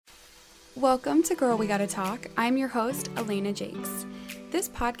Welcome to Girl We Gotta Talk. I'm your host, Elena Jakes. This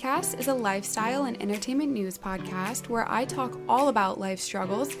podcast is a lifestyle and entertainment news podcast where I talk all about life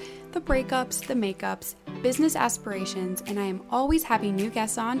struggles, the breakups, the makeups, business aspirations, and I am always having new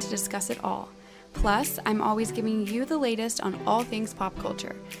guests on to discuss it all. Plus, I'm always giving you the latest on all things pop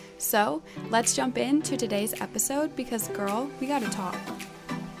culture. So, let's jump into today's episode because, girl, we gotta talk.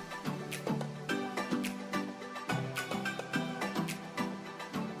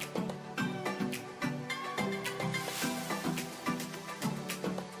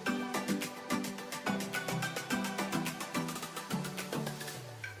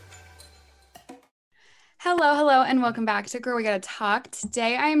 Hello, and welcome back to Girl We Gotta Talk.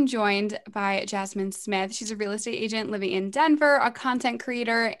 Today I am joined by Jasmine Smith. She's a real estate agent living in Denver, a content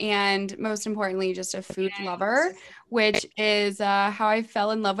creator, and most importantly, just a food lover, which is how I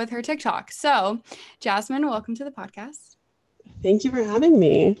fell in love with her TikTok. So, Jasmine, welcome to the podcast. Thank you for having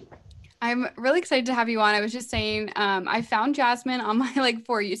me. I'm really excited to have you on. I was just saying, I found Jasmine on my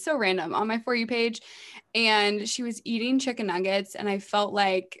For You, so random, on my For You page, and she was eating chicken nuggets, and I felt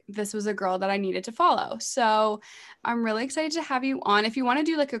like this was a girl that I needed to follow. So I'm really excited to have you on. If you want to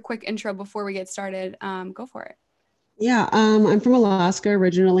do a quick intro before we get started, go for it. Yeah, I'm from Alaska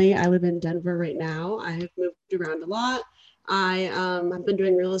originally. I live in Denver right now. I have moved around a lot. I've been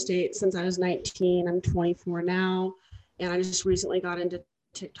doing real estate since I was 19. I'm 24 now, and I just recently got into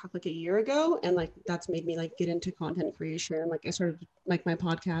TikTok a year ago, and that's made me get into content creation. I started my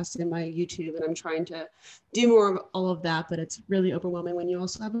podcast and my YouTube, and I'm trying to do more of all of that, but it's really overwhelming when you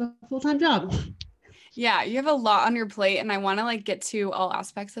also have a full-time job. Yeah, you have a lot on your plate, and I want to get to all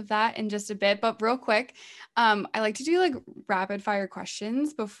aspects of that in just a bit. But real quick, I like to do rapid fire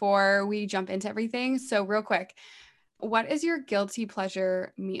questions before we jump into everything. So real quick, what is your guilty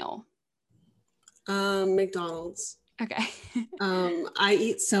pleasure meal? McDonald's. Okay. I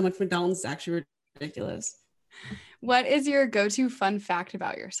eat so much McDonald's, it's actually ridiculous. What is your go-to fun fact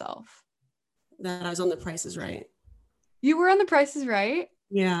about yourself? That I was on The Price is Right. You were on The Price is Right?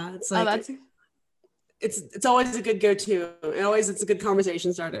 Yeah, it's it's always a good go-to. It's a good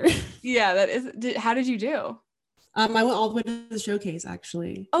conversation starter. Yeah, that is. How did you do? I went all the way to the showcase,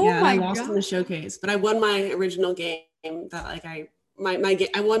 actually. Oh yeah, my and I lost God. in the showcase, but I won my original game. That I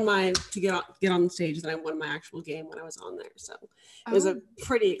won my to get on stage. Then I won my actual game when I was on there. So it was a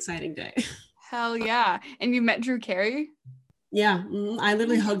pretty exciting day. Hell yeah! And you met Drew Carey? Yeah, I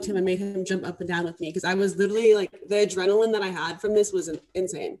literally hugged him and made him jump up and down with me because I was literally the adrenaline that I had from this was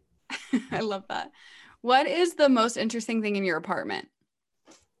insane. I love that. What is the most interesting thing in your apartment?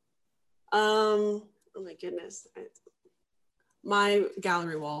 Oh my goodness. My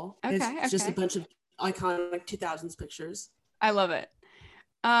gallery wall. It's just a bunch of iconic 2000s pictures. I love it.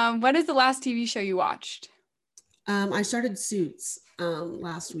 What is the last TV show you watched? I started Suits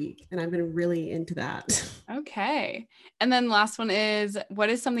last week, and I've been really into that. Okay. And then the last one is, what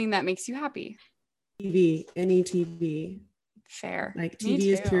is something that makes you happy? TV, any TV. Fair. TV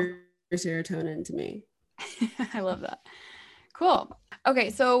is pure serotonin to me. I love that. Cool.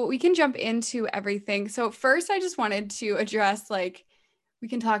 Okay, so we can jump into everything. So first, I just wanted to address, we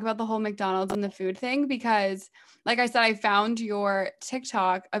can talk about the whole McDonald's and the food thing because, like I said, I found your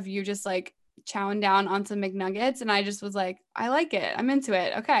TikTok of you just chowing down on some McNuggets, and I just was like, I like it. I'm into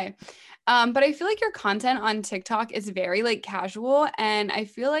it. Okay. But I feel like your content on TikTok is very casual, and I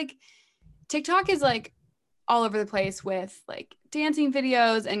feel like TikTok is all over the place with dancing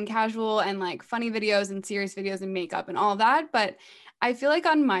videos and casual and funny videos and serious videos and makeup and all that. But I feel like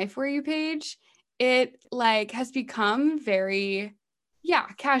on my For You page, it has become very,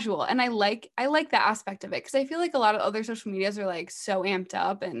 casual. And I like that aspect of it because I feel like a lot of other social medias are so amped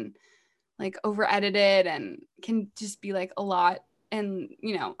up and over edited and can just be a lot and,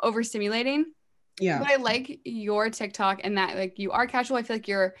 overstimulating. Yeah. But I like your TikTok and that you are casual. I feel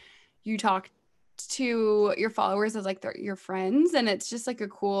like you talk to your followers as your friends, and it's just a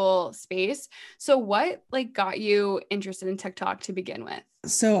cool space. So what got you interested in TikTok to begin with?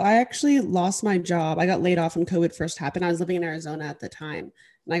 So I actually lost my job. I got laid off when COVID first happened. I was living in Arizona at the time,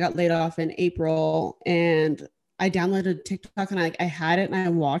 and I got laid off in April, and I downloaded TikTok, and I had it and I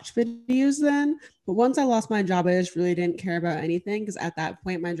watched videos then. But once I lost my job, I just really didn't care about anything because at that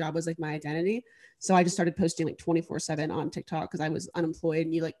point my job was my identity. So I just started posting 24/7 on TikTok because I was unemployed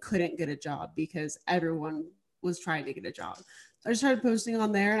and you couldn't get a job because everyone was trying to get a job. So I just started posting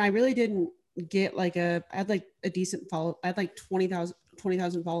on there, and I really didn't get I had a decent follow. I had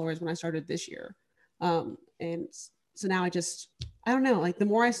 20,000 followers when I started this year. And so now I don't know, the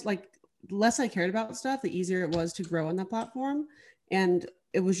more the less I cared about stuff, the easier it was to grow on that platform. And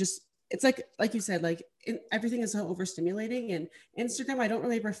it was just it's like you said, like everything is so overstimulating. And Instagram, I don't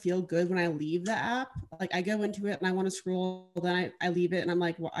really ever feel good when I leave the app. Like I go into it and I want to scroll, then I leave it and I'm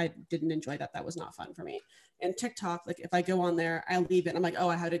like, well, I didn't enjoy that. That was not fun for me. And TikTok, like if I go on there, I leave it and I'm like, oh,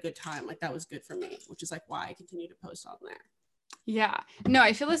 I had a good time. Like that was good for me, which is like why I continue to post on there. Yeah. No,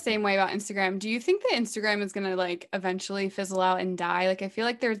 I feel the same way about Instagram. Do you think that Instagram is going to like eventually fizzle out and die? Like I feel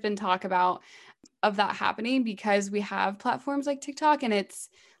like there's been talk about of that happening because we have platforms like TikTok, and it's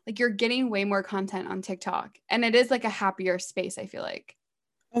like you're getting way more content on TikTok, and it is like a happier space, I feel like.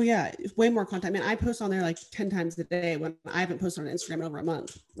 Oh yeah, it's way more content. I mean, I post on there like 10 times a day when I haven't posted on Instagram in over a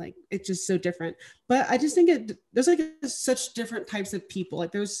month. Like it's just so different. But I just think there's like such different types of people.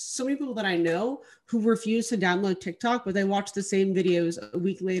 Like there's so many people that I know who refuse to download TikTok, but they watch the same videos a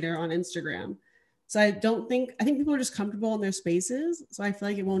week later on Instagram. So I think people are just comfortable in their spaces. So I feel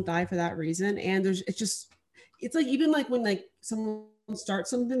like it won't die for that reason. And it's like even like when like someone starts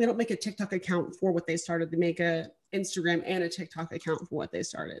something, they don't make a TikTok account for what they started. They make a Instagram and a TikTok account for what they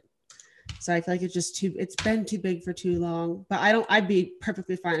started. So I feel like it's been too big for too long. But I'd be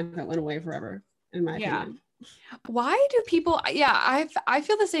perfectly fine if it went away forever, in my opinion. Why do people, I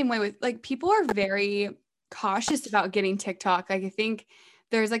feel the same way with like people are very cautious about getting TikTok. Like I think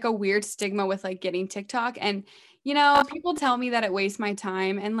there's like a weird stigma with like getting TikTok, and you know, people tell me that it wastes my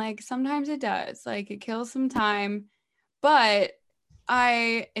time, and like sometimes it does. Like it kills some time, but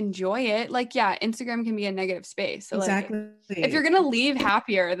I enjoy it. Like, yeah, Instagram can be a negative space. So exactly. like if you're gonna leave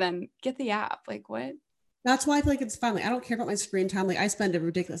happier, then get the app. Like what? That's why I feel like it's fun. Like I don't care about my screen time. Like I spend a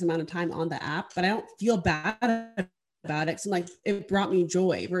ridiculous amount of time on the app, but I don't feel bad about it. So like it brought me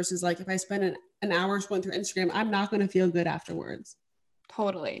joy versus like if I spend an hour scrolling through Instagram, I'm not going to feel good afterwards.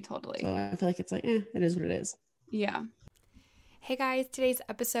 Totally. So I feel like it's like, it is what it is. Yeah. Hey guys, today's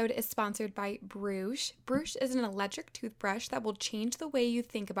episode is sponsored by Bruush. Bruush is an electric toothbrush that will change the way you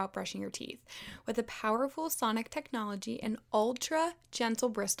think about brushing your teeth. With a powerful sonic technology and ultra gentle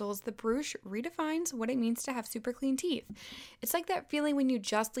bristles, the Bruush redefines what it means to have super clean teeth. It's like that feeling when you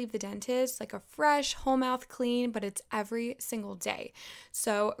just leave the dentist, like a fresh, whole mouth clean, but it's every single day.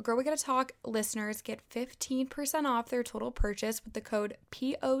 So, Girl We Gotta Talk listeners get 15% off their total purchase with the code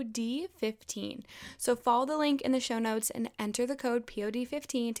POD15. So follow the link in the show notes and enter the code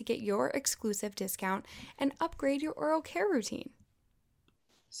POD15 to get your exclusive discount and upgrade your oral care routine.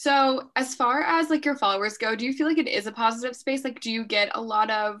 So as far as like your followers go, do you feel like it is a positive space? Like, do you get a lot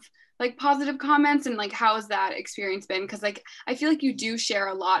of like positive comments, and like how has that experience been? Because like I feel like you do share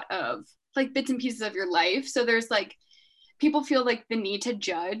a lot of like bits and pieces of your life. So there's like people feel like the need to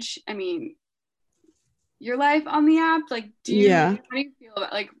judge, I mean, your life on the app. Like how do you feel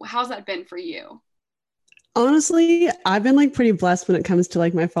about like how's that been for you? Honestly, I've been like pretty blessed when it comes to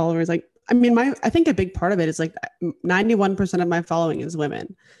like my followers. Like, I mean, I think a big part of it is like 91% of my following is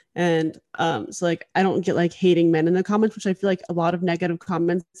women. And so like I don't get like hating men in the comments, which I feel like a lot of negative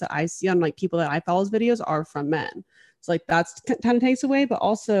comments that I see on like people that I follow's videos are from men. So like that's kind of takes away, but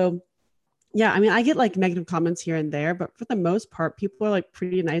also, yeah, I mean, I get like negative comments here and there, but for the most part, people are like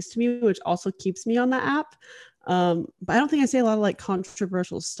pretty nice to me, which also keeps me on the app. But I don't think I say a lot of like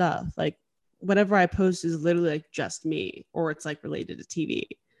controversial stuff. Like whatever I post is literally like just me, or it's like related to TV.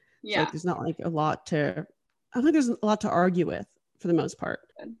 Yeah. So like, there's not like I don't think there's a lot to argue with for the most part.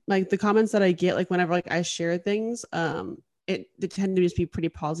 Like the comments that I get, like whenever like I share things, they tend to just be pretty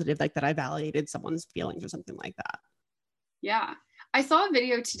positive, like that I validated someone's feelings or something like that. Yeah. I saw a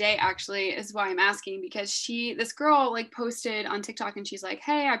video today, actually, is why I'm asking, because this girl like posted on TikTok, and she's like,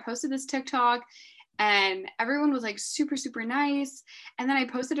 hey, I posted this TikTok and everyone was like super, super nice. And then I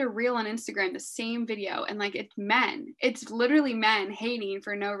posted a reel on Instagram, the same video, and like it's literally men hating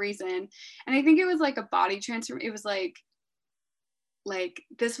for no reason. And I think it was like a body transfer. It was like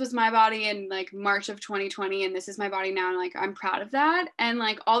this was my body in like March of 2020, and this is my body now, and like I'm proud of that. And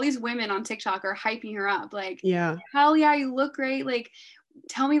like all these women on TikTok are hyping her up, like, yeah, hell yeah, you look great, like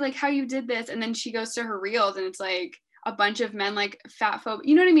tell me like how you did this. And then she goes to her reels, and it's like a bunch of men like fat phobe,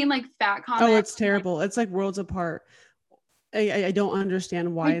 you know what I mean, like fat comments. Oh, it's terrible. Like, it's like worlds apart. I don't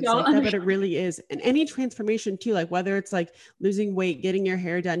understand why it's like that, but it really is. And any transformation too, like whether it's like losing weight, getting your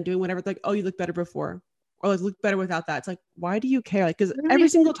hair done, doing whatever, it's like, oh, you look better before, or like look better without that. It's like, why do you care? Like, because every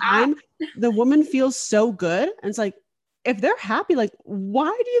single time the woman feels so good, and it's like, if they're happy, like,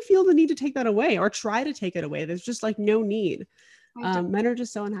 why do you feel the need to take that away or try to take it away? There's just like no need. Men are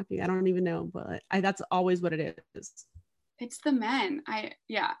just so unhappy. I don't even know, but that's always what it is. It's the men.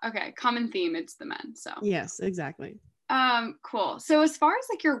 Okay. Common theme. It's the men. So yes, exactly. Cool. So as far as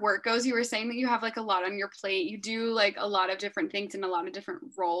like your work goes, you were saying that you have like a lot on your plate. You do like a lot of different things in a lot of different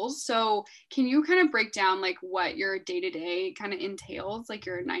roles. So can you kind of break down like what your day-to-day kind of entails, like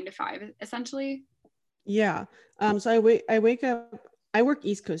your 9 to 5 essentially? Yeah. So I wake up, I work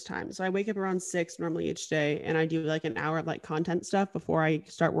East Coast time. So I wake up around 6 normally each day, and I do like an hour of like content stuff before I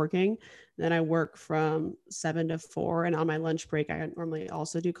start working. Then I work from 7 to 4. And on my lunch break, I normally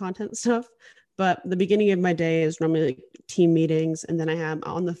also do content stuff. But the beginning of my day is normally like team meetings. And then I have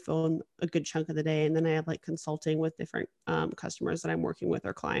on the phone a good chunk of the day. And then I have like consulting with different customers that I'm working with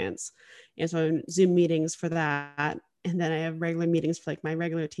or clients. And so Zoom meetings for that. And then I have regular meetings for like my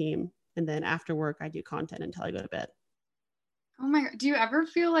regular team. And then after work, I do content until I go to bed. Oh my God. Do you ever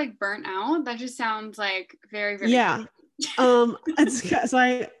feel like burnt out? That just sounds like very, very. Yeah. So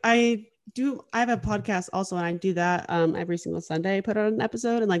I have a podcast also, and I do that every single Sunday. I put out an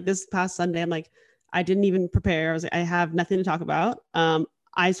episode, and like this past Sunday, I'm like, I didn't even prepare. I was like, I have nothing to talk about.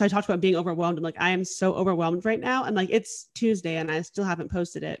 I talked about being overwhelmed. I'm like, I am so overwhelmed right now. And like it's Tuesday and I still haven't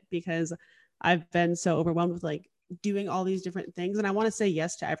posted it because I've been so overwhelmed with like doing all these different things, and I want to say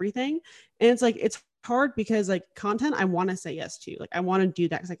yes to everything. And it's like it's hard because like content I want to say yes to. Like I want to do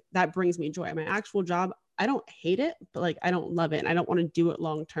that because like that brings me joy. My actual job, I don't hate it, but like I don't love it and I don't want to do it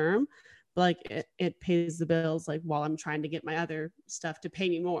long term. But like it pays the bills like while I'm trying to get my other stuff to pay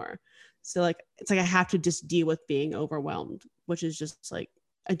me more. So like it's like I have to just deal with being overwhelmed, which is just like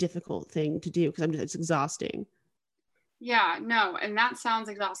a difficult thing to do because it's exhausting. Yeah, no, and that sounds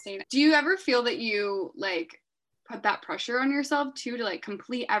exhausting. Do you ever feel that you like put that pressure on yourself too to like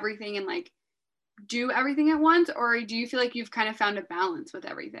complete everything and like do everything at once, or do you feel like you've kind of found a balance with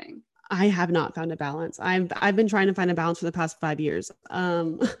everything? I have not found a balance. I've been trying to find a balance for the past 5 years.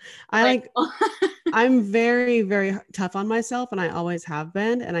 I'm very, very tough on myself, and I always have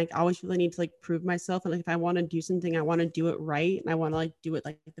been. And I always really need to like prove myself. And like if I want to do something, I want to do it right, and I want to like do it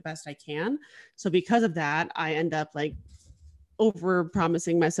like the best I can. So because of that, I end up like over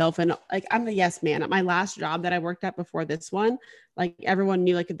promising myself, and like I'm the yes man. At my last job that I worked at before this one, like everyone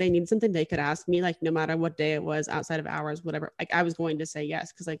knew like if they needed something, they could ask me, like no matter what day it was, outside of hours, whatever. Like I was going to say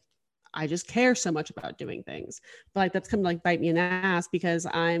yes because like I just care so much about doing things. But like that's come to like bite me in the ass because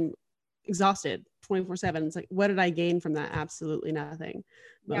I'm exhausted 24/7. It's like, what did I gain from that? Absolutely nothing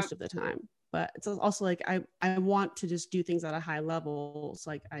most of the time. But it's also like I want to just do things at a high level.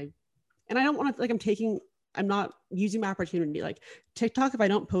 So like I don't want to like I'm not using my opportunity. Like TikTok, if I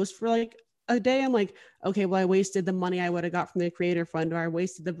don't post for like a day, I'm like, okay, well, I wasted the money I would have got from the creator fund, or I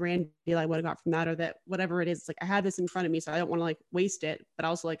wasted the brand deal I would have got from that, or that whatever it is. It's like I have this in front of me, so I don't want to like waste it, but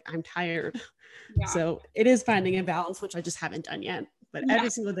also like I'm tired. Yeah. So it is finding a balance, which I just haven't done yet. But every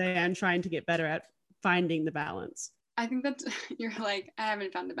single day I'm trying to get better at finding the balance. I think that you're like, I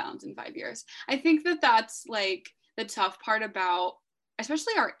haven't found the balance in 5 years. I think that that's like the tough part about,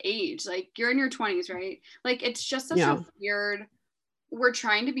 especially our age. Like you're in your 20s, right? Like it's just such a weird, we're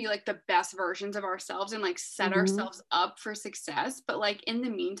trying to be like the best versions of ourselves and like set ourselves up for success. But like in the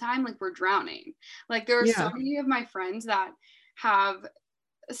meantime, like we're drowning. Like there are so many of my friends that have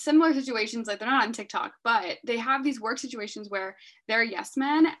similar situations. Like they're not on TikTok, but they have these work situations where they're yes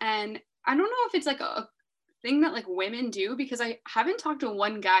men. And I don't know if it's like a thing that like women do, because I haven't talked to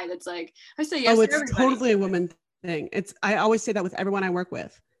one guy that's like, I say yes. Oh, it's totally a woman thing. I always say that with everyone I work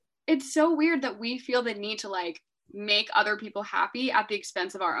with. It's so weird that we feel the need to like make other people happy at the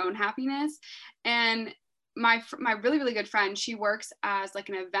expense of our own happiness. And my really, really good friend, she works as like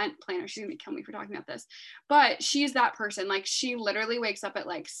an event planner. She's gonna kill me for talking about this, but she's that person. Like she literally wakes up at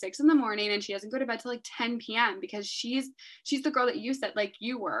like 6 a.m. and she doesn't go to bed till like 10 p.m. because she's the girl that you said like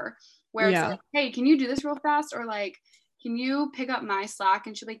you were, where it's like, hey, can you do this real fast? Or like, can you pick up my slack?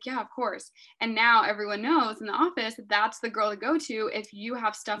 And she's like, yeah, of course. And now everyone knows in the office that's the girl to go to if you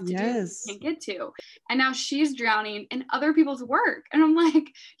have stuff to do you can't get to. And now she's drowning in other people's work. And I'm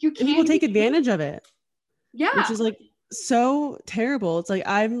like, you can't. People take advantage of it. Yeah. Which is like so terrible. It's like,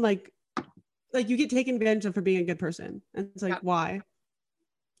 I'm like you get taken advantage of for being a good person. And it's like, why?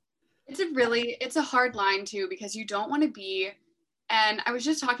 It's a hard line too, because you don't want to be. And I was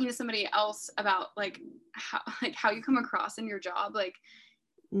just talking to somebody else about like how you come across in your job. Like,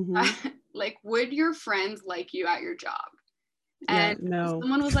 like, would your friends like you at your job? And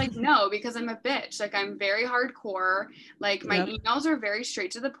someone was like, no, because I'm a bitch. Like, I'm very hardcore. Like, my emails are very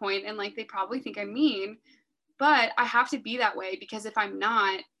straight to the point, and like, they probably think I'm mean, but I have to be that way, because if I'm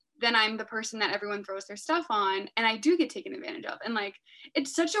not, then I'm the person that everyone throws their stuff on, and I do get taken advantage of. And like,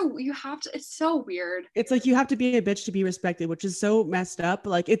 it's so weird. It's like, you have to be a bitch to be respected, which is so messed up.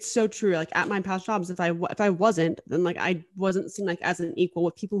 Like, it's so true. Like at my past jobs, if I wasn't, then like I wasn't seen like as an equal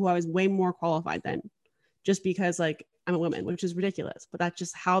with people who I was way more qualified than, just because like I'm a woman, which is ridiculous, but that's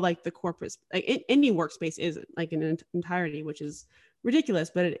just how like the corporate, like any workspace is like in entirety, which is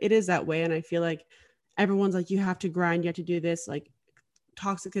ridiculous, but it is that way. And I feel like everyone's like, you have to grind, you have to do this, like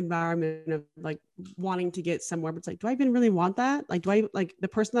toxic environment of like wanting to get somewhere. But it's like, do I even really want that? Like, do I like the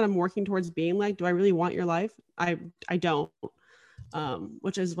person that I'm working towards being like, do I really want your life? I don't.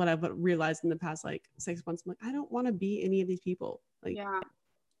 Which is what I've realized in the past like 6 months. I'm like, I don't want to be any of these people. Like, Yeah.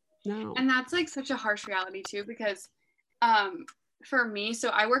 no. And that's like such a harsh reality too, because for me, so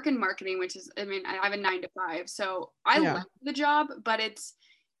I work in marketing, which is, I mean, I have a 9 to 5. So I like the job, but it's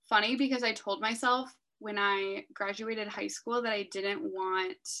funny because I told myself when I graduated high school that I didn't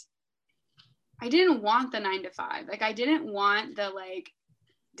want the 9 to 5. Like I didn't want the like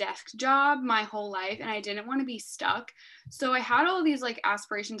desk job my whole life, and I didn't want to be stuck. So I had all these like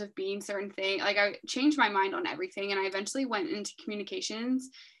aspirations of being certain thing. Like I changed my mind on everything, and I eventually went into communications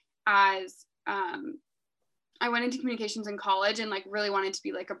as I went into communications in college and like really wanted to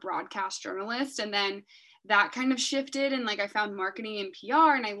be like a broadcast journalist. And then that kind of shifted, and like I found marketing and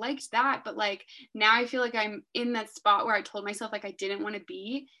PR and I liked that. But like now I feel like I'm in that spot where I told myself like I didn't want to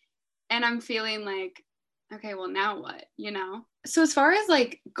be. And I'm feeling like, okay, well now what, you know? So as far as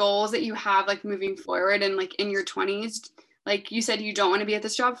like goals that you have like moving forward and like in your 20s, like you said you don't want to be at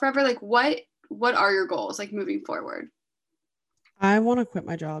this job forever. Like what are your goals like moving forward? I want to quit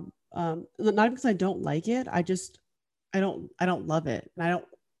my job. Not because I don't like it. I don't love it. And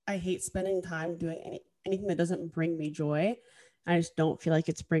I hate spending time doing anything that doesn't bring me joy. I just don't feel like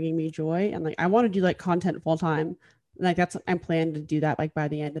it's bringing me joy. And like, I want to do like content full time. Like I'm planning to do that like by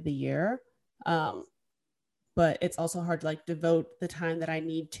the end of the year. But it's also hard to like devote the time that I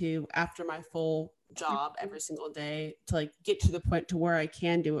need to after my full job every single day to like get to the point to where I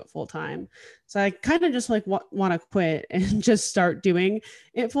can do it full time. So I kind of just like want to quit and just start doing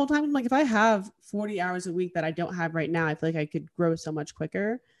it full time. Like if I have 40 hours a week that I don't have right now, I feel like I could grow so much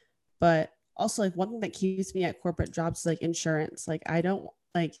quicker. But also like one thing that keeps me at corporate jobs is like insurance. Like I don't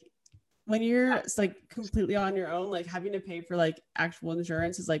like when you're like completely on your own, like having to pay for like actual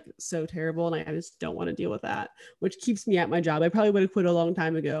insurance is like so terrible. And I just don't want to deal with that, which keeps me at my job. I probably would have quit a long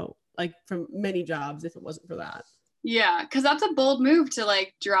time ago, like from many jobs if it wasn't for that. Yeah, because that's a bold move to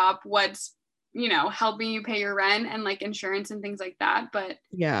like drop what's, you know, helping you pay your rent and like insurance and things like that. But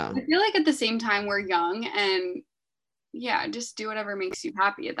yeah, I feel like at the same time we're young, and yeah, just do whatever makes you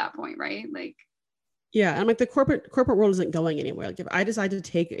happy at that point, right? Like yeah, and like the corporate world isn't going anywhere. Like if I decide to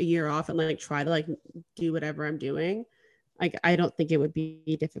take a year off and like try to like do whatever I'm doing, like I don't think it would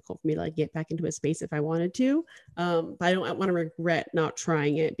be difficult for me to like get back into a space if I wanted to. But I don't want to regret not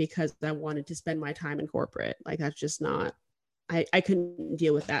trying it because I wanted to spend my time in corporate. Like that's just not. I couldn't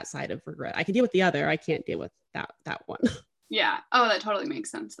deal with that side of regret. I can deal with the other. I can't deal with that one. yeah. Oh, that totally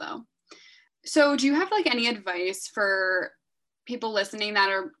makes sense though. So do you have like any advice for people listening that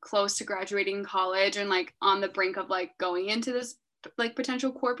are close to graduating college and like on the brink of like going into this like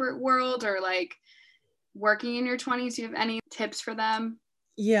potential corporate world, or like working in your 20s? Do you have any tips for them?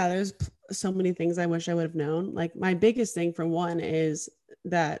 Yeah, there's so many things I wish I would have known. Like my biggest thing for one is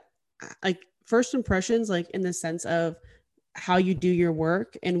that like first impressions, like in the sense of how you do your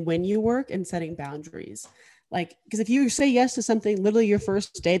work and when you work and setting boundaries. Like, because if you say yes to something literally your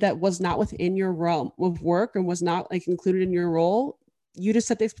first day that was not within your realm of work and was not like included in your role, you just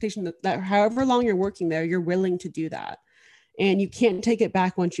set the expectation that however long you're working there, you're willing to do that. And you can't take it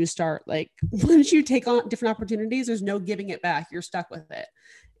back once you start. Like once you take on different opportunities, there's no giving it back. You're stuck with it.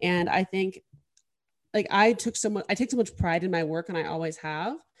 And I think like I take so much pride in my work, and I always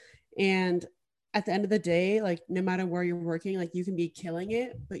have. And at the end of the day, like no matter where you're working, like you can be killing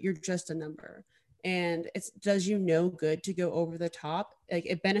it, but you're just a number. And it does you no good to go over the top. Like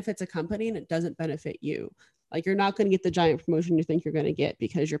it benefits a company and it doesn't benefit you. Like you're not going to get the giant promotion you think you're going to get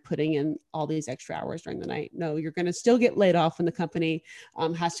because you're putting in all these extra hours during the night. No, you're going to still get laid off when the company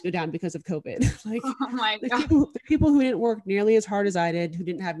has to go down because of COVID. Like Oh my the God. people who didn't work nearly as hard as I did, who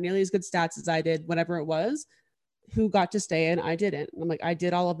didn't have nearly as good stats as I did, whatever it was, who got to stay and I didn't. And I'm like, I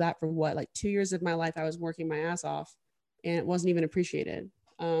did all of that for what, like 2 years of my life I was working my ass off and it wasn't even appreciated.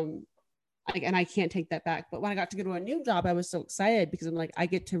 And I can't take that back. But when I got to go to a new job, I was so excited because I'm like, I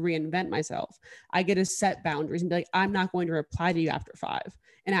get to reinvent myself. I get to set boundaries and be like, I'm not going to reply to you after 5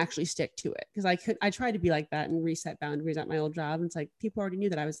 and actually stick to it. Because I tried to be like that and reset boundaries at my old job. And it's like, people already knew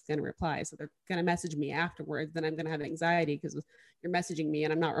that I was going to reply. So they're going to message me afterwards. Then I'm going to have anxiety because you're messaging me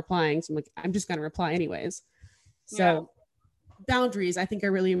and I'm not replying. So I'm like, I'm just going to reply anyways. So boundaries I think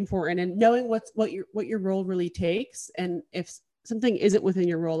are really important, and knowing what your role really takes. And if something isn't within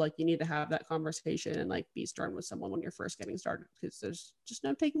your role, like you need to have that conversation and like be stern with someone when you're first getting started, because there's just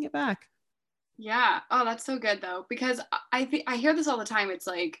no taking it back. Yeah. Oh, that's so good though, because I hear this all the time. It's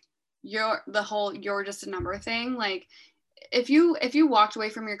like you're just a number thing. Like if you walked away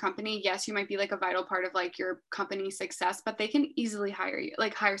from your company, yes, you might be like a vital part of like your company's success, but they can easily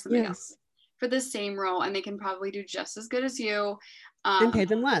hire somebody else Yes. for the same role, and they can probably do just as good as you. And pay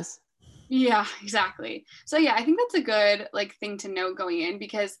them less. Yeah, exactly. So yeah, I think that's a good like thing to know going in,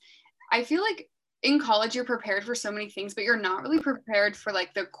 because I feel like in college you're prepared for so many things, but you're not really prepared for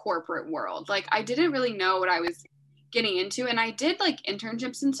like the corporate world. Like I didn't really know what I was getting into, and I did like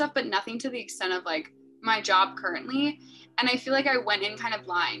internships and stuff, but nothing to the extent of like my job currently. And I feel like I went in kind of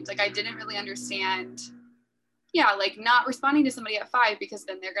blind. Like I didn't really understand, yeah, like not responding to somebody at 5 because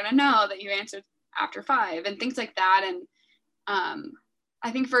then they're gonna know that you answered after 5 and things like that. And I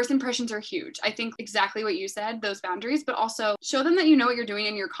think first impressions are huge. I think exactly what you said, those boundaries, but also show them that you know what you're doing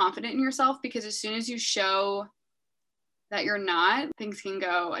and you're confident in yourself, because as soon as you show that you're not, things can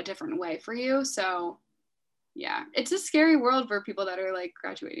go a different way for you. So yeah, it's a scary world for people that are like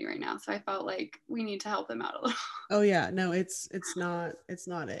graduating right now. So I felt like we need to help them out a little. Oh yeah, no, it's not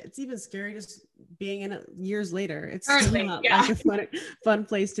it. It's even scary just being in it years later. It's still not like a fun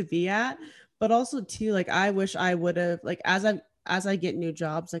place to be at. But also too, like I wish I would have, like as I get new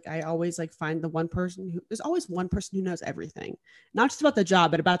jobs, like I always like find the one person who, there's always one person who knows everything, not just about the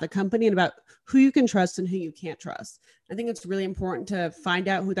job, but about the company and about who you can trust and who you can't trust. I think it's really important to find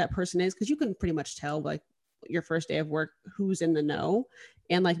out who that person is, because you can pretty much tell like your first day of work who's in the know,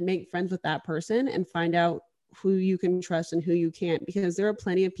 and like make friends with that person and find out who you can trust and who you can't, because there are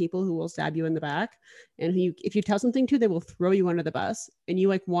plenty of people who will stab you in the back, and who you, if you tell something to, they will throw you under the bus, and you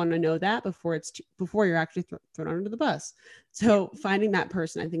like want to know that before you're actually thrown under the bus. So finding that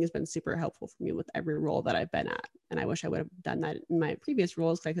person, I think, has been super helpful for me with every role that I've been at, and I wish I would have done that in my previous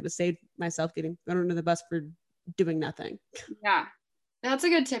roles, because I could have saved myself getting thrown under the bus for doing nothing. Yeah, that's a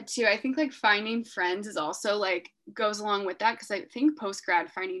good tip too. I think like finding friends is also like goes along with that, because I think post grad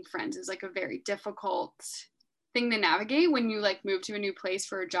finding friends is like a very difficult thing to navigate when you like move to a new place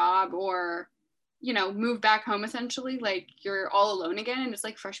for a job, or move back home. Essentially, like you're all alone again, and it's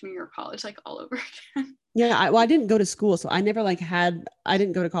like freshman year of college, like all over again. Yeah, I didn't go to school, so I never like I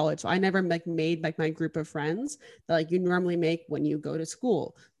didn't go to college, so I never like made like my group of friends that like you normally make when you go to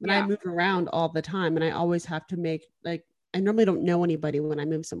school. But I move around all the time, and I always have to make like, I normally don't know anybody when I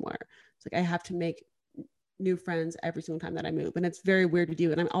move somewhere. It's like I have to make new friends every single time that I move, and it's very weird to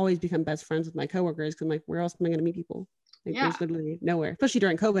do. And I've always become best friends with my coworkers, because I'm like, where else am I going to meet people? Like, there's literally nowhere, especially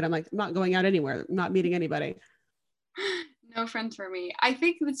during COVID. I'm like, I'm not going out anywhere. I'm not meeting anybody. No friends for me. I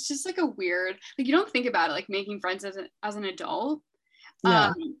think it's just like a weird, like you don't think about it like making friends as an adult.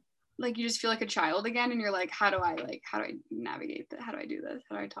 Yeah. Like you just feel like a child again, and you're like, how do I navigate that? How do I do this?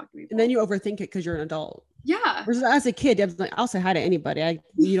 How do I talk to people? And then you overthink it because you're an adult. Yeah. Versus as a kid, I was like, I'll say hi to anybody.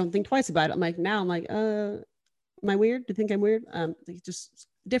 You don't think twice about it. I'm like, now I'm like, am I weird? Do you think I'm weird? Like just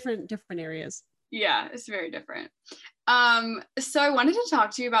different areas. Yeah, it's very different. So I wanted to talk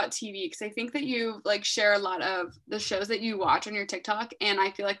to you about TV, because I think that you like share a lot of the shows that you watch on your TikTok, and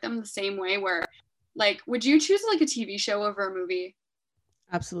I feel like them the same way, where like, would you choose like a TV show over a movie?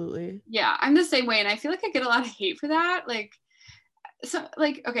 Absolutely. Yeah, I'm the same way, and I feel like I get a lot of hate for that. Like, so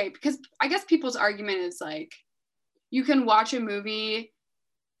like, okay, because I guess people's argument is like, you can watch a movie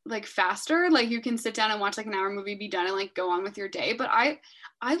like faster, like you can sit down and watch like an hour movie, be done, and like go on with your day. But I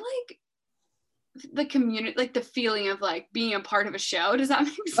like the community, like the feeling of like being a part of a show. Does that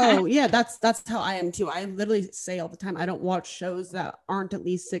make sense? Oh yeah, that's how I am too. I literally say all the time, I don't watch shows that aren't at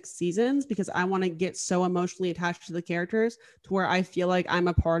least 6 seasons, because I want to get so emotionally attached to the characters to where I feel like I'm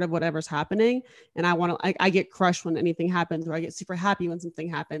a part of whatever's happening, and I want to, I get crushed when anything happens, or I get super happy when something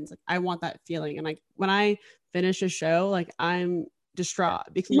happens. Like I want that feeling, and like when I finish a show, like I'm distraught,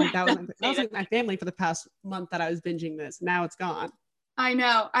 because like that was like my family for the past month that I was binging this. Now it's gone. I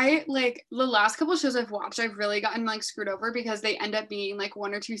know. I like the last couple shows I've watched, I've really gotten like screwed over, because they end up being like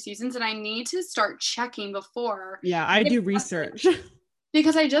 1 or 2 seasons, and I need to start checking before. Yeah, I do research.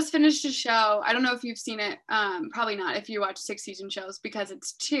 Because I just finished a show. I don't know if you've seen it. Probably not if you watch 6 season shows, because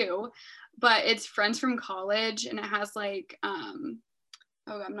it's 2, but it's Friends from College, and it has like I'm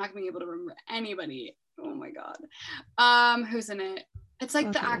not gonna be able to remember anybody. Oh my god. Who's in it? It's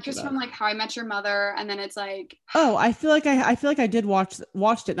like the actress from like How I Met Your Mother, and then it's like, oh, I feel like I did watched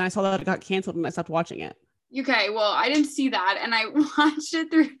it, and I saw that it got canceled, and I stopped watching it. Okay, well, I didn't see that, and I watched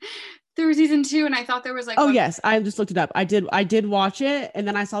it through season 2, and I thought there was like, oh yes, I just looked it up. I did watch it, and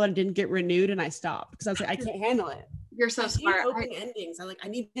then I saw that it didn't get renewed, and I stopped, because I was like, I can't handle it. You're so smart. Open endings. I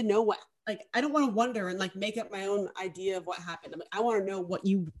need to know what, like, I don't want to wonder and like make up my own idea of what happened. I want to know what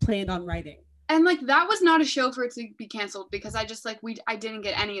you planned on writing. And like that was not a show for it to be canceled, because I just like I didn't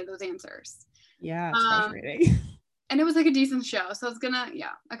get any of those answers. Yeah, it's frustrating. And it was like a decent show, so I was gonna,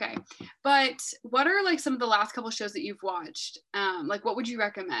 yeah, okay. But what are like some of the last couple shows that you've watched? Like what would you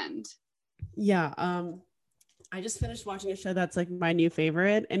recommend? Yeah, I just finished watching a show that's like my new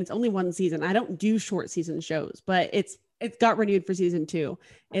favorite, and it's only one season. I don't do short season shows, but it's got renewed for season 2.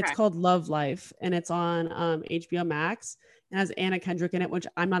 It's Okay. called Love Life, and it's on HBO Max. It has Anna Kendrick in it, which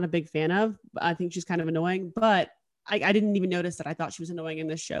I'm not a big fan of. I think she's kind of annoying, but I didn't even notice that I thought she was annoying in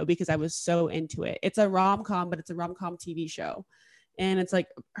this show because I was so into it. It's a rom-com, but it's a rom-com TV show. And it's like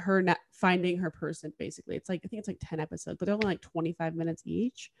her finding her person, basically. It's like, I think it's like 10 episodes, but they're only like 25 minutes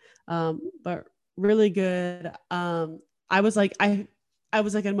each. But really good. I was like an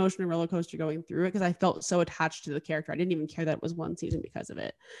emotional roller coaster going through it because I felt so attached to the character. I didn't even care that it was one season because of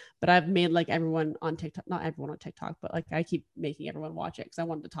it. But I've made like everyone on TikTok, not everyone on TikTok, but like I keep making everyone watch it because I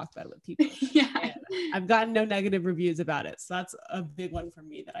wanted to talk about it with people. Yeah. And I've gotten no negative reviews about it. So that's a big one for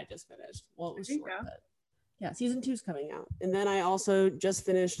me that I just finished. Well, it was short, but yeah, season 2 is coming out. And then I also just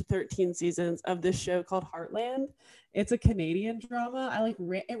finished 13 seasons of this show called Heartland. It's a Canadian drama. I like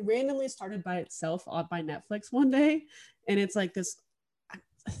it randomly started by itself on by Netflix one day. And it's like this,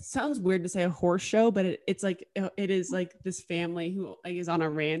 it sounds weird to say a horse show, but it is like this family who like is on a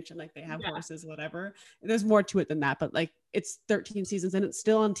ranch and like they have horses, whatever. There's more to it than that, but like it's 13 seasons and it's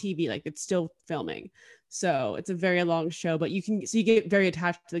still on TV. Like it's still filming. So it's a very long show, but you get very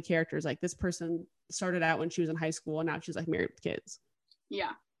attached to the characters. Like this person started out when she was in high school and now she's like married with kids.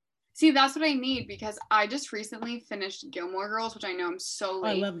 Yeah. See, that's what I need because I just recently finished Gilmore Girls, which I know I'm so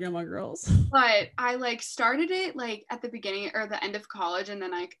late. I love Gilmore Girls. But I like started it like at the beginning or the end of college and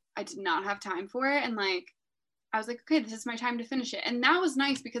then like I did not have time for it. And like I was like, okay, this is my time to finish it. And that was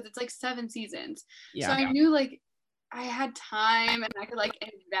nice because it's like 7 seasons. Yeah. So I knew like I had time and I could like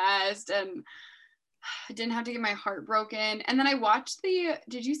invest and I didn't have to get my heart broken. And then I watched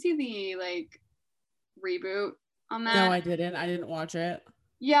did you see the like reboot on that? No, I didn't watch it.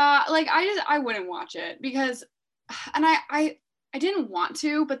 Yeah, like I wouldn't watch it because, and I didn't want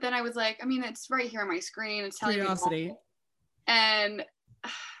to, but then I was like, I mean, it's right here on my screen. It's telling Curiosity. And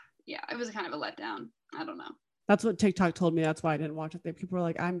yeah, it was kind of a letdown. I don't know. That's what TikTok told me. That's why I didn't watch it. People were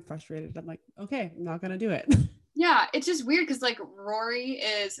like, I'm frustrated. I'm like, okay, I'm not gonna do it. Yeah, it's just weird because like Rory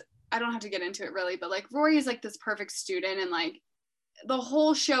is, I don't have to get into it really, but like Rory is like this perfect student and like the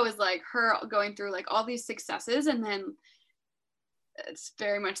whole show is like her going through like all these successes and then it's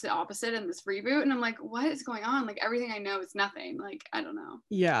very much the opposite in this reboot and I'm like, what is going on? Like everything I know is nothing. Like I don't know.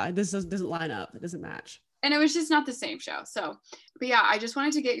 Yeah, this doesn't line up. It doesn't match. And it was just not the same show. So, but yeah, I just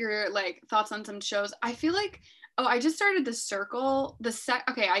wanted to get your like thoughts on some shows. I feel like, I just started The Circle.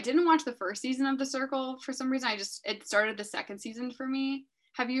 Okay, I didn't watch the first season of The Circle for some reason. It started the second season for me.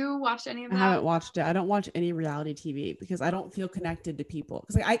 Have you watched any of that? I haven't watched it. I don't watch any reality TV because I don't feel connected to people.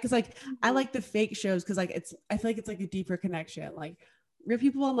 I like the fake shows because like I feel like it's like a deeper connection. Like real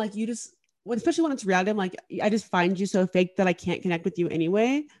people, I'm like, especially when it's reality, I'm like, I just find you so fake that I can't connect with you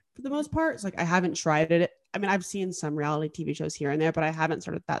anyway. For the most part, it's like I haven't tried it. I mean, I've seen some reality TV shows here and there, but I haven't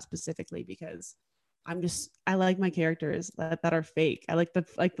started that specifically because I like my characters that are fake. I like the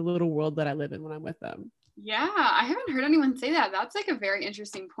little world that I live in when I'm with them. Yeah, I haven't heard anyone say that. That's like a very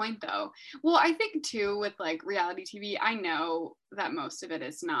interesting point though. Well, I think too with like reality TV, I know that most of it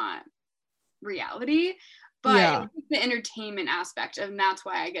is not reality, but it's the entertainment aspect and that's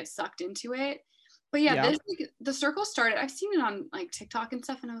why I get sucked into it. But this like, The Circle started, I've seen it on like TikTok and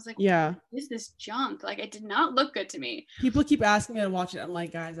stuff and I was like, what is this junk? Like it did not look good to me. People keep asking me to watch it. I'm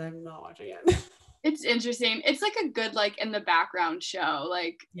like, guys, I'm not watching it. It's interesting. It's like a good like in the background show,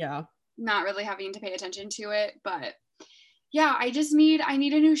 like not really having to pay attention to it. But yeah, I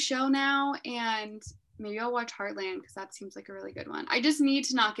need a new show now and maybe I'll watch Heartland because that seems like a really good one. I just need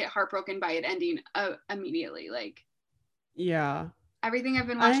to not get heartbroken by it ending immediately. Like everything I've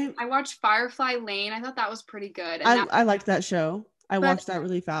been watching. I watched Firefly Lane. I thought that was pretty good. And I liked that show. I watched that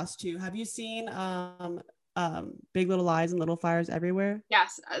really fast too. Have you seen Big Little Lies and Little Fires Everywhere?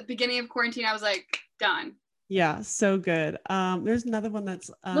 Yes. At the beginning of quarantine, I was like, done. Yeah, so good. There's another one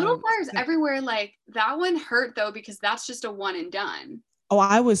that's Little Fires Everywhere. Like that one hurt though because that's just a one and done. Oh,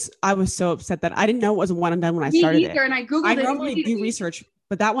 I was so upset that I didn't know it was a one and done when I started it. And I googled it. I normally do research,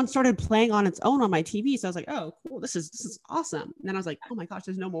 but that one started playing on its own on my TV. So I was like, oh, cool, this is awesome. And then I was like, oh my gosh,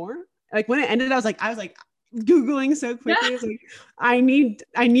 there's no more. Like when it ended, I was like Googling so quickly. I was like,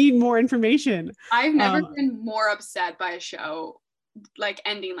 I need more information. I've never been more upset by a show like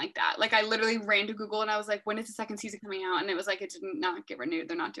ending like that. Like I literally ran to Google and I was like, when is the second season coming out? And it was like, it did not get renewed.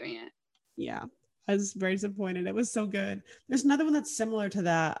 They're not doing it. Yeah. I was very disappointed. It was so good. There's another one that's similar to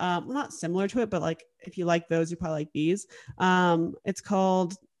that. Well, not similar to it, but like if you like those, you probably like these. It's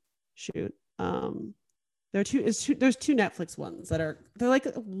called There's two Netflix ones they're like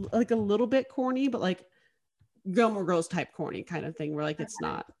a little bit corny, but like Gilmore Girls type corny kind of thing where like it's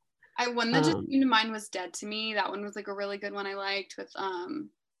not. One that just came to mind was Dead to Me. That one was like a really good one I liked with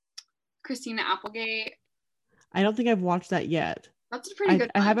Christina Applegate. I don't think I've watched that yet. That's a pretty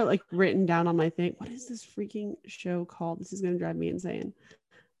good one. I have it like written down on my thing. What is this freaking show called? This is gonna drive me insane.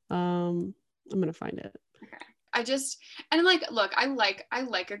 I'm gonna find it. Okay. And like, look, I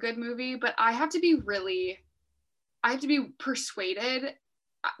like a good movie, but I have to be persuaded.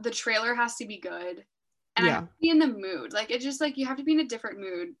 The trailer has to be good. And I have to be in the mood. Like, it's just like you have to be in a different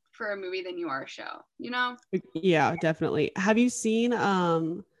mood for a movie than you are a show, you know? Yeah, definitely. Have you seen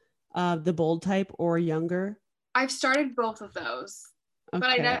The Bold Type or Younger? I've started both of those. Okay. But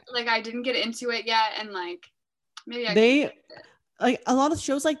I didn't get into it yet, and like maybe like a lot of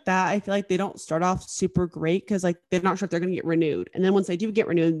shows like that, I feel like they don't start off super great because like they're not sure if they're going to get renewed, and then once they do get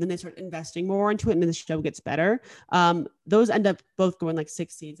renewed, then they start investing more into it, and then the show gets better. Those end up both going like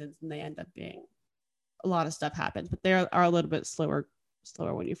 6 seasons, and they end up being a lot of stuff happens, but they are a little bit slower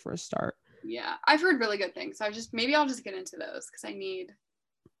when you first start. Yeah, I've heard really good things, so maybe I'll just get into those because I need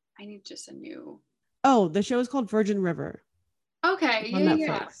just a new. Oh, the show is called Virgin River. Okay, on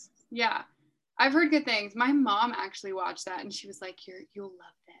Netflix. Yeah. I've heard good things. My mom actually watched that and she was like, you'll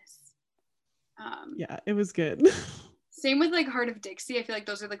love this. Yeah, it was good. Same with like Heart of Dixie. I feel like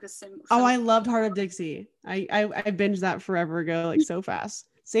those are like the same. Oh, I loved Heart of Dixie. I binged that forever ago, like so fast.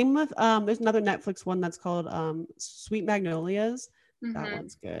 Same with there's another Netflix one that's called Sweet Magnolias. Mm-hmm. That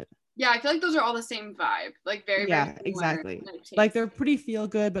one's good. Yeah, I feel like those are all the same vibe. Like very exactly. Like they're pretty feel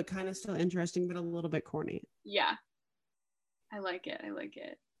good, but kind of still interesting, but a little bit corny. Yeah. I like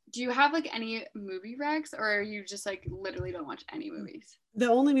it. Do you have like any movie recs, or are you just like literally don't watch any movies? The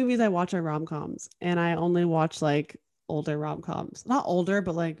only movies I watch are rom-coms, and I only watch like older rom-coms. Not older,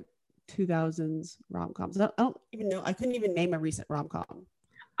 but like 2000s rom-coms. I don't even know. I couldn't even name a recent rom-com.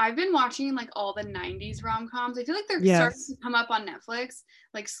 I've been watching like all the 90s rom-coms. I feel like they're starting to come up on Netflix.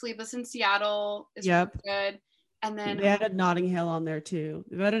 Like Sleepless in Seattle is really good. And then they added Notting Hill on there too.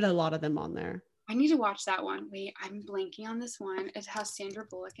 They've added a lot of them on there. I need to watch that one. Wait, I'm blanking on this one. It has Sandra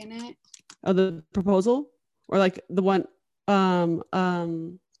Bullock in it. Oh, The Proposal? Or like the one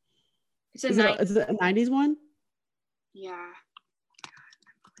it's is it a 90s one? Yeah.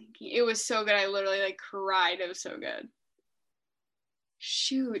 I'm blanking. It was so good. I literally like cried. It was so good.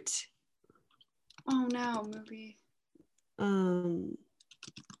 Shoot. Oh no, movie.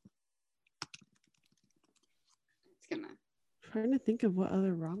 It's gonna. Trying to think of what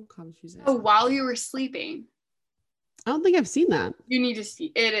other rom-coms she's in. Oh, While You Were Sleeping. I don't think I've seen that. You need to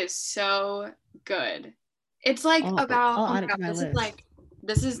see. It is so good. It's like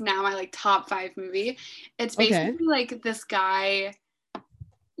this is now my like top 5 movie. It's basically like this guy,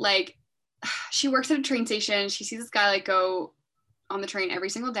 like she works at a train station. She sees this guy like go on the train every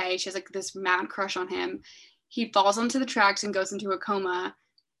single day. She has like this mad crush on him. He falls onto the tracks and goes into a coma,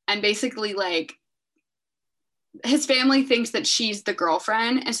 and basically like his family thinks that she's the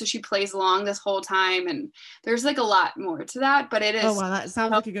girlfriend, and so she plays along this whole time, and there's like a lot more to that, but it is that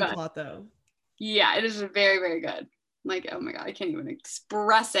sounds like a good plot though. Yeah, it is very, very good. Like, oh my god, I can't even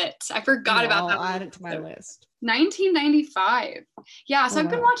express it. I forgot about that. I'll add it to my list. 1995. Yeah, so I've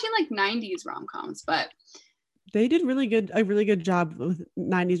been watching like 90s rom-coms, but they did a really good job with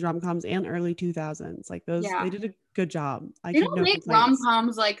 90s rom-coms and early 2000s. Like those, they did a good job. They don't make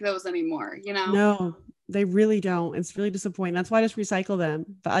rom-coms like those anymore, you know? No, they really don't. It's really disappointing. That's why I just recycle them.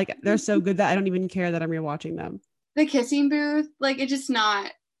 But like they're so good that I don't even care that I'm rewatching them. The Kissing Booth, like that is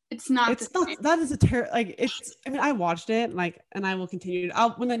I mean, I watched it and I will continue.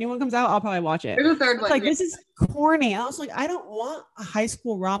 When the new one comes out, I'll probably watch it. There's a third one. Like this is corny. I was like, I don't want a high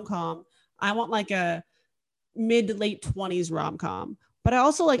school rom-com. I want like a mid to late 20s rom-com. But I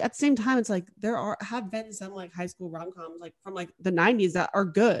also like at the same time, it's like have been some like high school rom-coms like from like the 90s that are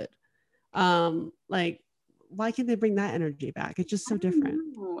good. Like why can't they bring that energy back? It's just so different.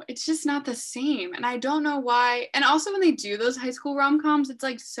 It's just not the same, and I don't know why. And also when they do those high school rom-coms, it's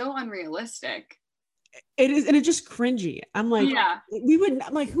like so unrealistic. It is, and it's just cringy. I'm like,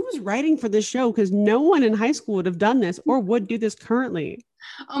 I'm like, who was writing for this show? Because no one in high school would have done this or would do this currently.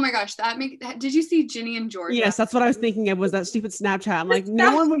 Oh my gosh, did you see Ginny and Georgia? Yes, that's what I was thinking of, was that stupid Snapchat. I'm like,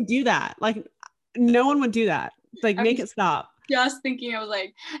 no one would do that. Like, no one would do that. Like, make it stop. Just thinking, I was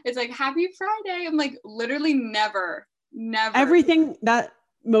like, it's like Happy Friday. I'm like, literally never. Everything that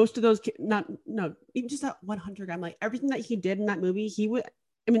most of those, even just that 100 gram, like everything that he did in that movie,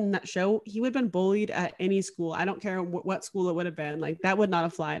 in that show, he would have been bullied at any school. I don't care what school it would have been. Like that would not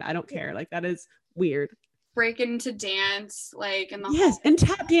have flied. I don't care. Like that is weird. break into dance, like in the Yes, and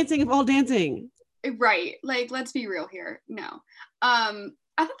tap dancing of all dancing. right. Like, let's be real here. No.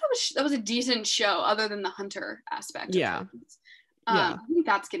 I thought that was a decent show, other than the hunter aspect. Yeah. Of things. Yeah. I think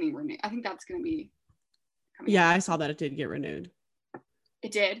that's getting renewed. I think that's going to be coming Yeah, out. I saw that it did get renewed.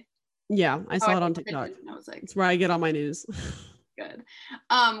 It did. Yeah, I saw it on thought TikTok. didn't. I was like, It's where I get all my news. good.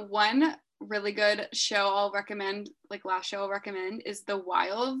 One really good show I'll recommend, like last show I'll recommend, is The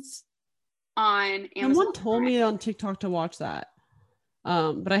Wilds on Amazon. Someone told me on TikTok to watch that,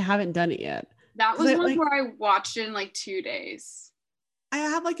 but I haven't done it yet. That was one where I watched it in like 2 days. I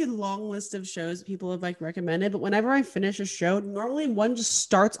have like a long list of shows that people have like recommended, but whenever I finish a show, normally one just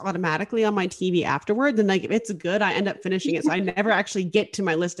starts automatically on my TV afterwards. And like if it's good, I end up finishing it. So I never actually get to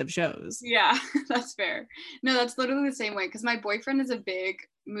my list of shows. Yeah, that's fair. No, that's literally the same way. Because my boyfriend is a big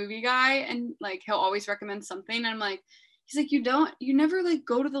movie guy, and like he'll always recommend something. And I'm like, he's like, you never like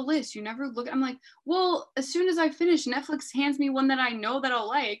go to the list. You never look. I'm like, well, as soon as I finish, Netflix hands me one that I know that I'll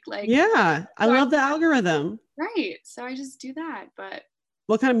like. Like, yeah, I love the algorithm. Right. So I just do that. But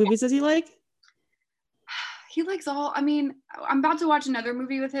what kind of movies does he like? He likes all, I mean, I'm about to watch another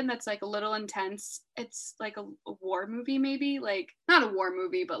movie with him that's like a little intense. It's like a war movie, maybe, like not a war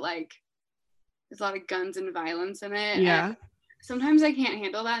movie, but like there's a lot of guns and violence in it. Yeah. And sometimes I can't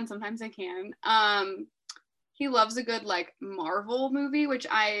handle that and sometimes I can. He loves a good like Marvel movie, which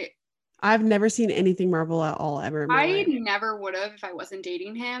I've never seen anything Marvel at all ever in my life. Never would have if I wasn't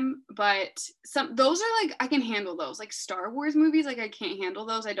dating him, but those are like I can handle those. Like Star Wars movies, like I can't handle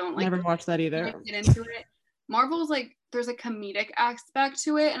those. I don't like never watched that either. Like, get into it. Marvel's like there's a comedic aspect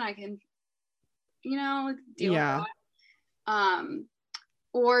to it, and I can, deal with that.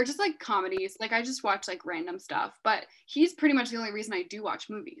 Or just like comedies. Like I just watch like random stuff, but he's pretty much the only reason I do watch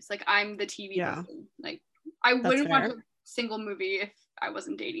movies. Like I'm the TV person. Like I wouldn't watch a single movie if I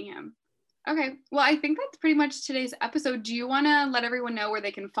wasn't dating him. Okay, well, I think that's pretty much today's episode. Do you want to let everyone know where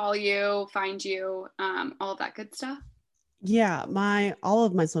they can follow you, find you, all of that good stuff? Yeah, all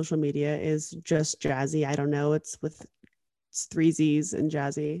of my social media is just Jazzy. I don't know. It's 3 Z's and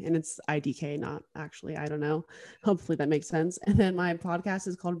Jazzy, and it's IDK, not actually. I don't know. Hopefully that makes sense. And then my podcast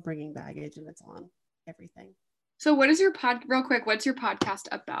is called Bringing Baggage, and it's on everything. So what is your real quick, what's your podcast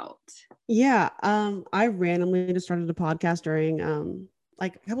about? Yeah, I randomly just started a podcast during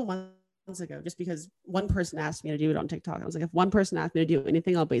like a couple months ago, just because one person asked me to do it on TikTok. I was like, if one person asked me to do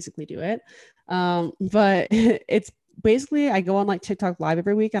anything, I'll basically do it. But it's basically I go on like TikTok live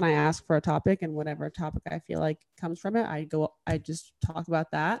every week and I ask for a topic, and whatever topic I feel like comes from it, I just talk about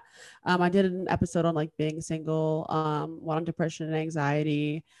that. I did an episode on like being single, one on depression and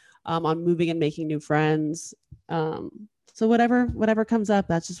anxiety, on moving and making new friends. So whatever comes up,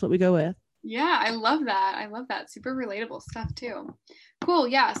 that's just what we go with. Yeah, I love that. Super relatable stuff too. Cool.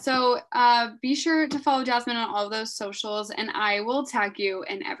 Yeah. So be sure to follow Jasmine on all of those socials, and I will tag you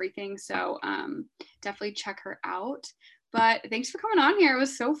in everything. So definitely check her out. But thanks for coming on here. It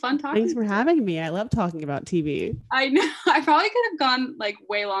was so fun talking. Thanks for having me. I love talking about TV. I know. I probably could have gone like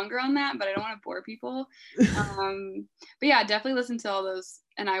way longer on that, but I don't want to bore people. But yeah, definitely listen to all those,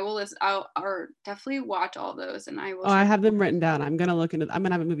 and I will listen. I'll definitely watch all those, and I will. Oh, I have them written down. I'm gonna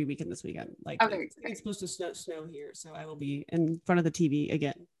have a movie weekend this weekend. Like, okay, it's supposed to snow here, so I will be in front of the TV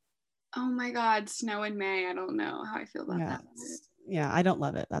again. Oh my God, snow in May. I don't know how I feel about that. Yeah, I don't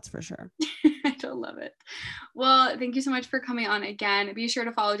love it. That's for sure. I don't love it. Well, thank you so much for coming on again. Be sure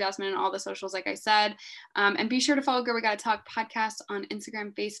to follow Jasmine on all the socials, like I said. And be sure to follow Girl We Gotta Talk podcast on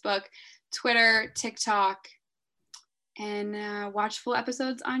Instagram, Facebook, Twitter, TikTok, and watch full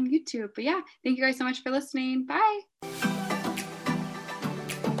episodes on YouTube. But yeah, thank you guys so much for listening. Bye.